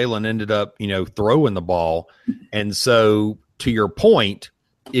 where Jalen ended up, throwing the ball. And so to your point,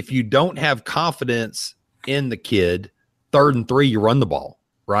 if you don't have confidence in the kid, 3rd and 3, you run the ball,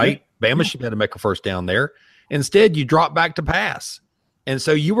 right? Bama should be able to make a first down there. Instead, you drop back to pass. And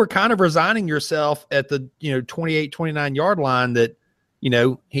so you were kind of resigning yourself at the, 28, 29-yard line that,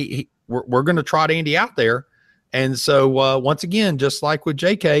 we're going to trot Andy out there. And so once again, just like with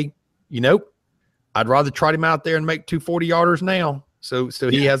JK, I'd rather trot him out there and make 2 40-yarders now. So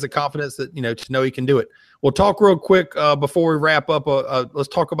he has the confidence that, to know he can do it. We'll talk real quick before we wrap up. Let's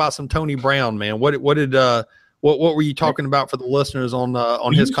talk about some Tony Brown, man. What were you talking about for the listeners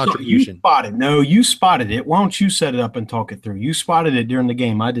on his contribution? You spotted it. Why don't you set it up and talk it through? You spotted it during the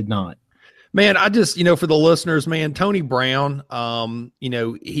game. I did not. Man, I just, for the listeners, man, Tony Brown,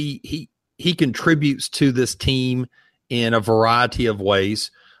 he contributes to this team in a variety of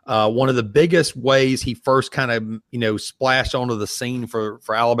ways. One of the biggest ways he first kind of, splashed onto the scene for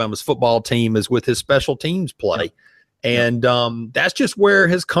Alabama's football team is with his special teams play. And that's just where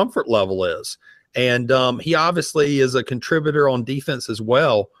his comfort level is. And he obviously is a contributor on defense as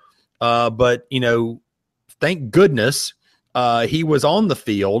well. But, thank goodness he was on the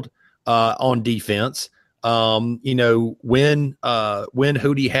field on defense. When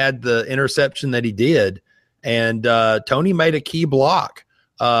Hootie had the interception that he did, and Tony made a key block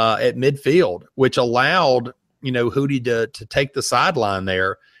at midfield, which allowed, Hootie to take the sideline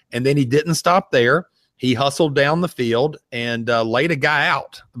there. And then he didn't stop there. He hustled down the field and laid a guy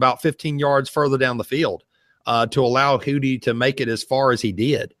out about 15 yards further down the field to allow Hootie to make it as far as he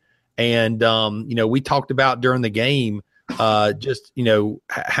did. And, we talked about during the game just,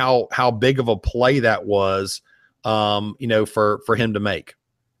 how big of a play that was, for him to make.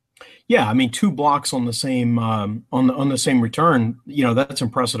 Yeah, I mean, 2 blocks on the same on the same return, that's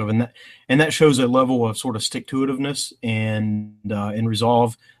impressive, and that shows a level of sort of stick-to-itiveness and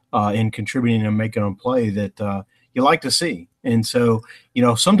resolve in contributing and making a play that you like to see. And so,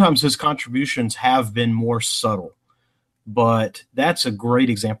 sometimes his contributions have been more subtle, but that's a great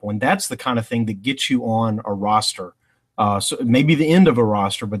example, and that's the kind of thing that gets you on a roster. So maybe the end of a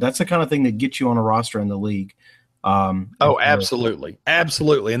roster, but that's the kind of thing that gets you on a roster in the league. Absolutely.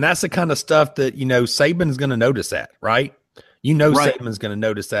 Absolutely. And that's the kind of stuff that, Saban's going to notice that, right? Right. Saban's going to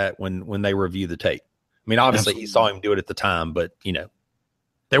notice that when they review the tape. I mean, obviously Absolutely. He saw him do it at the time, but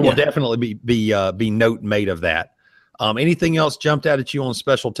there will definitely be note made of that. Anything else jumped out at you on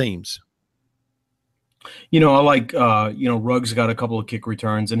special teams? I like, Ruggs got a couple of kick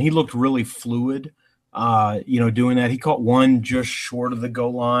returns and he looked really fluid, doing that. He caught one just short of the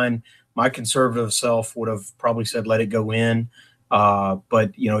goal line. My conservative self would have probably said, let it go in.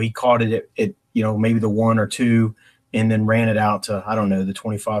 But, he caught it at maybe the 1 or 2 and then ran it out to, I don't know, the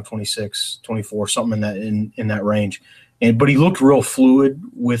 25, 26, 24, something in that range. But he looked real fluid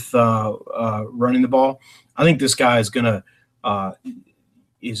with running the ball. I think this guy is going to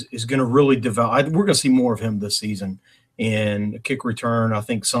really develop. We're going to see more of him this season. And a kick return, I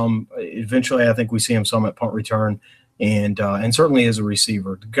think eventually we see him some at punt return. And certainly as a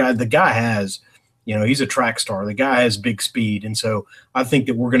receiver, the guy has, he's a track star. The guy has big speed, and so I think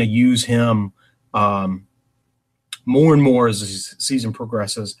that we're going to use him more and more as the season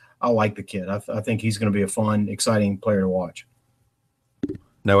progresses. I like the kid. I think he's going to be a fun, exciting player to watch.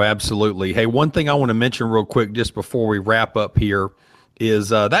 No, absolutely. Hey, one thing I want to mention real quick just before we wrap up here is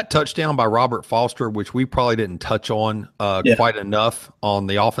that touchdown by Robert Foster, which we probably didn't touch on quite enough on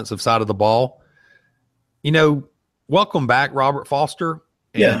the offensive side of the ball. Welcome back, Robert Foster.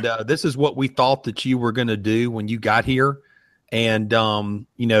 And this is what we thought that you were going to do when you got here. And,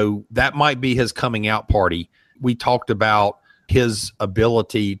 that might be his coming out party. We talked about his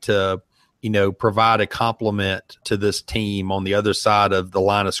ability to, provide a complement to this team on the other side of the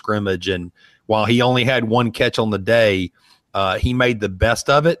line of scrimmage. And while he only had 1 catch on the day, he made the best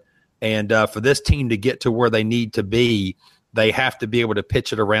of it. And for this team to get to where they need to be, they have to be able to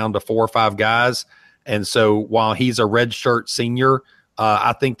pitch it around to 4 or 5 guys. And so while he's a redshirt senior,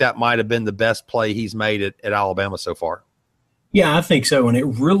 I think that might have been the best play he's made at Alabama so far. Yeah, I think so. And it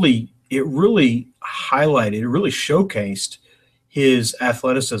really highlighted, it really showcased his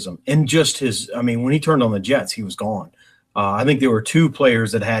athleticism and just his, I mean, when he turned on the Jets, he was gone. I think there were two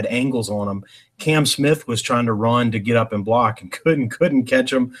players that had angles on him. Cam Smith was trying to run to get up and block and couldn't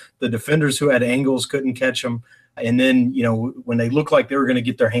catch him. The defenders who had angles couldn't catch him. And then, when they looked like they were going to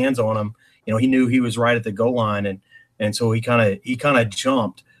get their hands on him, he knew he was right at the goal line. And so he kind of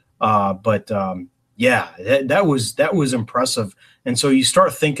jumped. That was impressive. And so you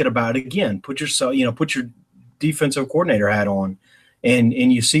start thinking about it again, put your defensive coordinator hat on, and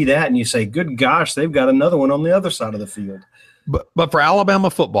you see that and you say, good gosh, they've got another one on the other side of the field. But for Alabama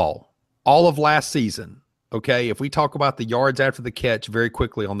football, all of last season, okay, if we talk about the yards after the catch very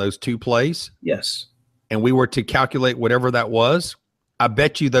quickly on those two plays, yes, and we were to calculate whatever that was, I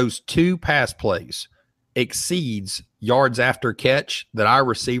bet you those two pass plays exceeds yards after catch that our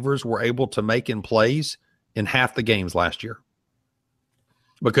receivers were able to make in plays in half the games last year.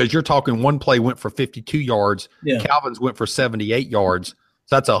 Because you're talking one play went for 52 yards, Calvin's went for 78 yards.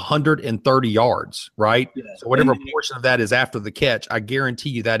 So that's 130 yards, right? Yeah. So whatever portion of that is after the catch, I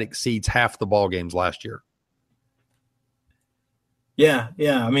guarantee you that exceeds half the ball games last year. Yeah.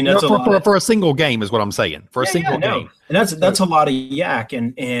 I mean, that's for a single game is what I'm saying. For a single game, and that's a lot of yak,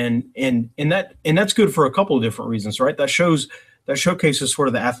 and that's good for a couple of different reasons, right? That showcases sort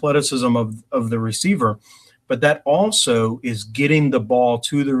of the athleticism of the receiver, but that also is getting the ball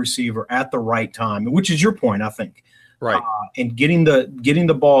to the receiver at the right time, which is your point, I think. Right. And getting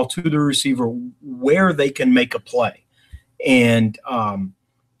the ball to the receiver where they can make a play, and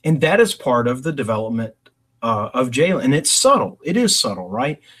that is part of the development of Jalen. And it's subtle. It is subtle,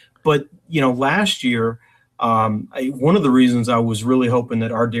 right? But last year, one of the reasons I was really hoping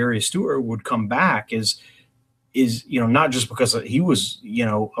that our Darius Stewart would come back is not just because he was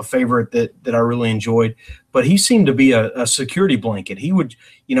a favorite that I really enjoyed, but he seemed to be a security blanket. He would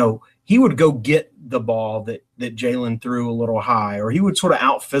go get the ball that Jalen threw a little high, or he would sort of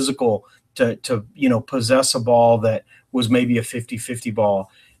out physical to possess a ball that was maybe a 50-50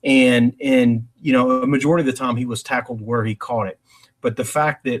 ball. And a majority of the time he was tackled where he caught it. But the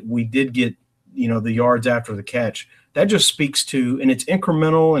fact that we did get, the yards after the catch, that just speaks to, and it's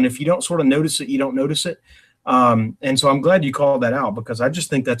incremental. And if you don't sort of notice it, you don't notice it. And so I'm glad you called that out, because I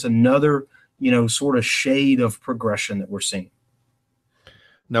just think that's another, sort of shade of progression that we're seeing.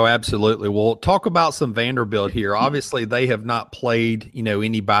 No, absolutely. Well, talk about some Vanderbilt here. Obviously, they have not played,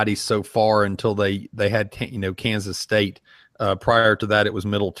 anybody so far until they had, Kansas State. Prior to that, it was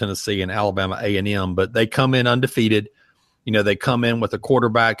Middle Tennessee and Alabama A&M. But they come in undefeated. They come in with a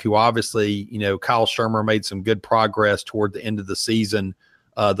quarterback who obviously, Kyle Shermer made some good progress toward the end of the season,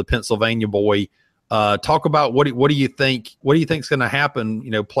 the Pennsylvania boy. Talk about what do you think? What do you think is going to happen,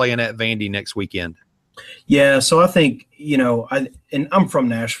 playing at Vandy next weekend? Yeah, so I think, I'm from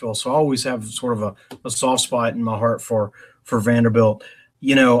Nashville, so I always have sort of a soft spot in my heart for Vanderbilt.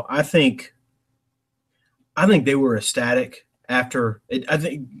 I think they were ecstatic after it. Let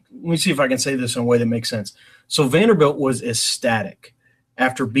me see if I can say this in a way that makes sense. So Vanderbilt was ecstatic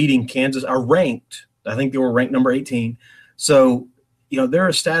after beating Kansas, I think they were ranked number 18. So, they're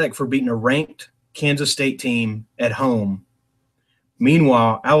ecstatic for beating a ranked Kansas State team at home.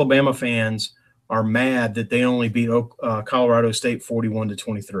 Meanwhile, Alabama fans are mad that they only beat Colorado State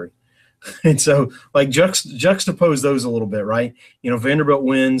 41-23. And so, juxtapose those a little bit, right? Vanderbilt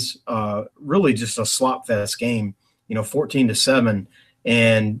wins really just a slop fest game, 14-7,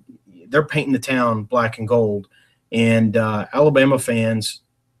 and they're painting the town black and gold. And Alabama fans,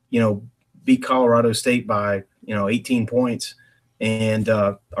 beat Colorado State by 18 points and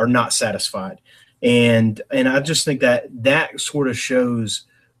are not satisfied. And I just think that sort of shows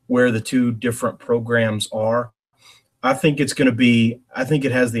where the two different programs are. I think it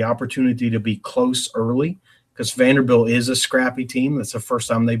has the opportunity to be close early, because Vanderbilt is a scrappy team. That's the first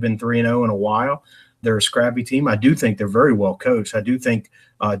time they've been 3-0 in a while. They're a scrappy team. I do think they're very well coached. I do think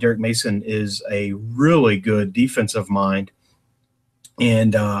Derek Mason is a really good defensive mind.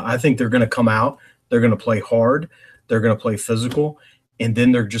 And I think they're going to come out. They're going to play hard. They're going to play physical. And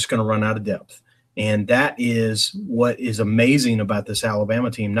then they're just going to run out of depth. And that is what is amazing about this Alabama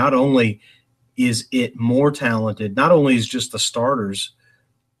team. Not only is it more talented, not only is just the starters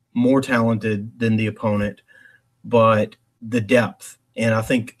more talented than the opponent, but the depth. And I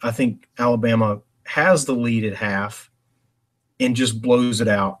think Alabama has the lead at half and just blows it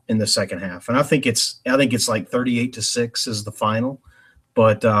out in the second half. And I think it's like 38-6 is the final,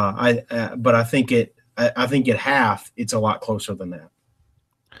 but I think at half it's a lot closer than that.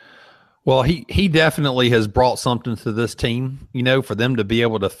 Well, he definitely has brought something to this team. For them to be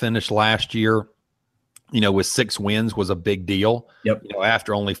able to finish last year, with 6 wins was a big deal. Yep.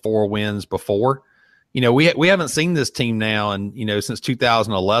 After only 4 wins before. we haven't seen this team now and, since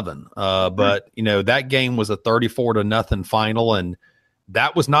 2011. But, that game was a 34-0 final. And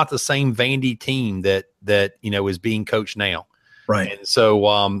that was not the same Vandy team that is being coached now. Right. And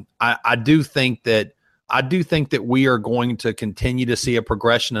so I do think that we are going to continue to see a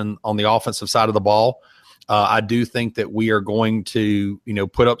progression on the offensive side of the ball. I do think that we are going to,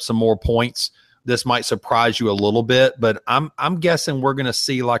 put up some more points. This might surprise you a little bit, but I'm guessing we're going to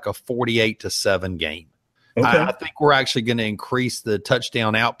see like a 48-7 game. Okay. I think we're actually going to increase the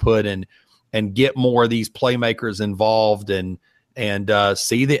touchdown output and get more of these playmakers involved and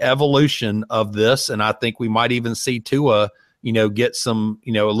see the evolution of this. And I think we might even see Tua, get some, a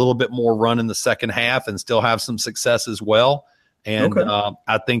little bit more run in the second half and still have some success as well. And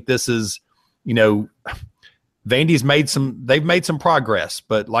I think this is, Vandy's made some progress,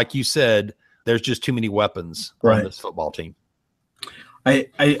 but like you said, there's just too many weapons on this football team. I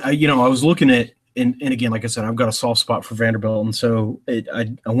was looking at, and again, like I said, I've got a soft spot for Vanderbilt, and so I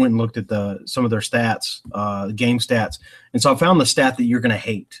went and looked at some of their stats, game stats, and so I found the stat that you're going to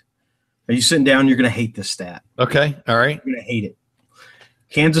hate. Are you sitting down? You're going to hate this stat. Okay, all right. You're going to hate it.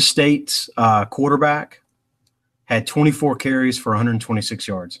 Kansas State's quarterback had 24 carries for 126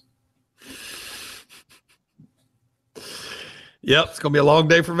 yards. Yep, it's going to be a long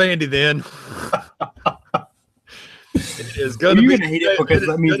day for Vandy then. It is going to be. You're going to hate it because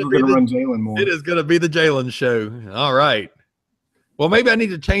that means we're going to run Jalen more. It is going to be the Jalen show. All right. Well, maybe I need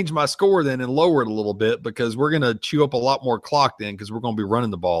to change my score then and lower it a little bit because we're going to chew up a lot more clock then because we're going to be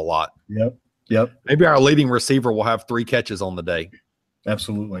running the ball a lot. Yep. Maybe our leading receiver will have 3 catches on the day.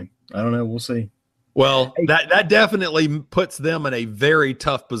 Absolutely. I don't know. We'll see. Well, that definitely puts them in a very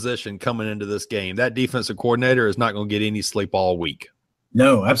tough position coming into this game. That defensive coordinator is not going to get any sleep all week.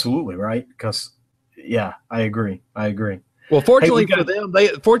 No, absolutely, right? Because, I agree. Well, fortunately for them,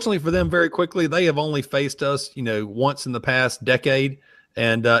 very quickly, they have only faced us, once in the past decade,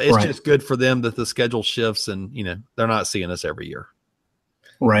 and it's just good for them that the schedule shifts, and they're not seeing us every year.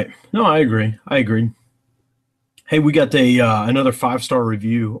 Right. No, I agree. Hey, we got another 5-star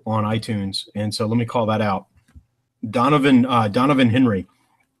review on iTunes, and so let me call that out. Donovan Henry.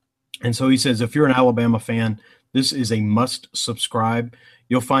 And so he says, if you're an Alabama fan, this is a must subscribe.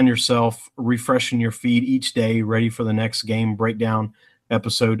 You'll find yourself refreshing your feed each day, ready for the next game breakdown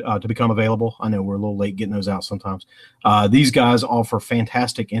episode to become available. I know we're a little late getting those out sometimes. These guys offer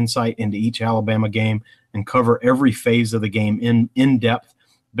fantastic insight into each Alabama game and cover every phase of the game in depth.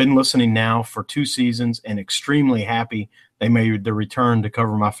 Been listening now for 2 seasons and extremely happy they made the return to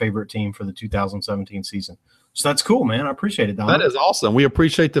cover my favorite team for the 2017 season. So that's cool, man. I appreciate it, Don. That is awesome. We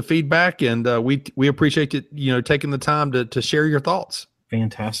appreciate the feedback, and we appreciate you taking the time to share your thoughts.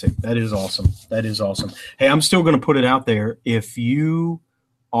 Fantastic. That is awesome. Hey, I'm still going to put it out there. If you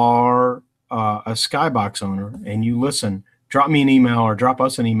are a Skybox owner and you listen, drop me an email or drop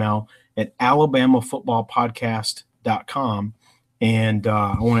us an email at alabamafootballpodcast.com. And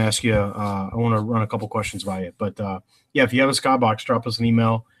I want to ask you, I want to run a couple questions by you. But, if you have a Skybox, drop us an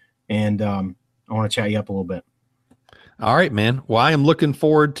email, and I want to chat you up a little bit. All right, man. Well, I am looking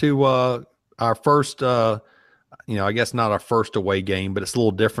forward to our first, I guess not our first away game, but it's a little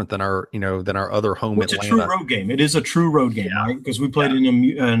different than our other home Atlanta. It's a true road game. It is a true road game, right? Because we played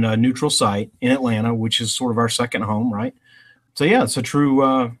in a neutral site in Atlanta, which is sort of our second home, right? So, it's a true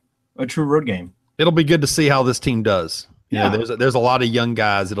road game. It'll be good to see how this team does. There's a lot of young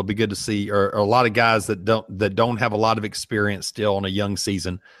guys. It'll be good to see, or a lot of guys that don't have a lot of experience still in a young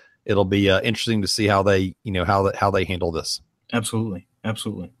season. It'll be interesting to see how they handle this. Absolutely.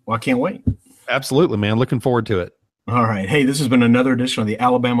 Well, I can't wait. Absolutely, man. Looking forward to it. All right. Hey, this has been another edition of the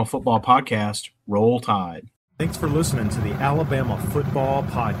Alabama Football Podcast. Roll Tide. Thanks for listening to the Alabama Football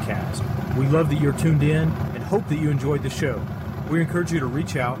Podcast. We love that you're tuned in and hope that you enjoyed the show. We encourage you to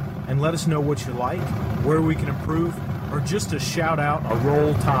reach out and let us know what you like, where we can improve, or just to shout out a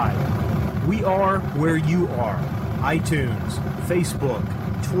Roll Tide. We are where you are. iTunes, Facebook,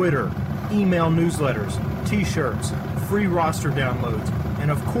 Twitter, email newsletters, t-shirts, free roster downloads,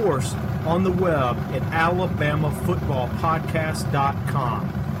 and of course, on the web at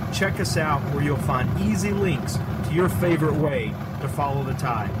alabamafootballpodcast.com. Check us out where you'll find easy links to your favorite way to follow the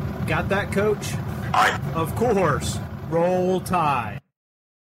Tide. Got that, Coach? Of course. Roll Tide.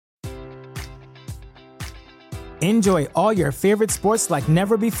 Enjoy all your favorite sports like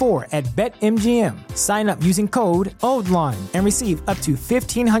never before at BetMGM. Sign up using code OldLine and receive up to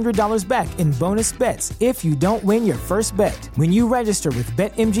 $1,500 back in bonus bets if you don't win your first bet. When you register with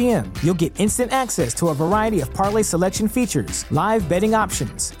BetMGM, you'll get instant access to a variety of parlay selection features, live betting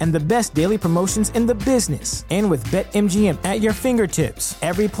options, and the best daily promotions in the business. And with BetMGM at your fingertips,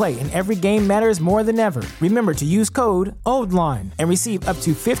 every play and every game matters more than ever. Remember to use code OldLine and receive up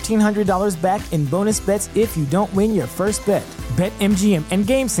to $1,500 back in bonus bets if you don't win your first bet. BetMGM and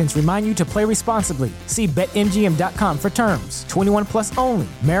GameSense remind you to play responsibly. See BetMGM.com for terms. 21 plus only.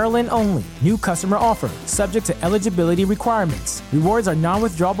 Maryland only. New customer offer. Subject to eligibility requirements. Rewards are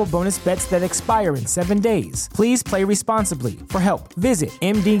non-withdrawable bonus bets that expire in 7 days. Please play responsibly. For help, visit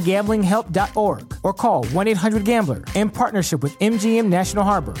mdgamblinghelp.org or call 1-800-GAMBLER in partnership with MGM National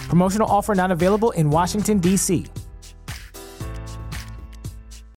Harbor. Promotional offer not available in Washington, D.C.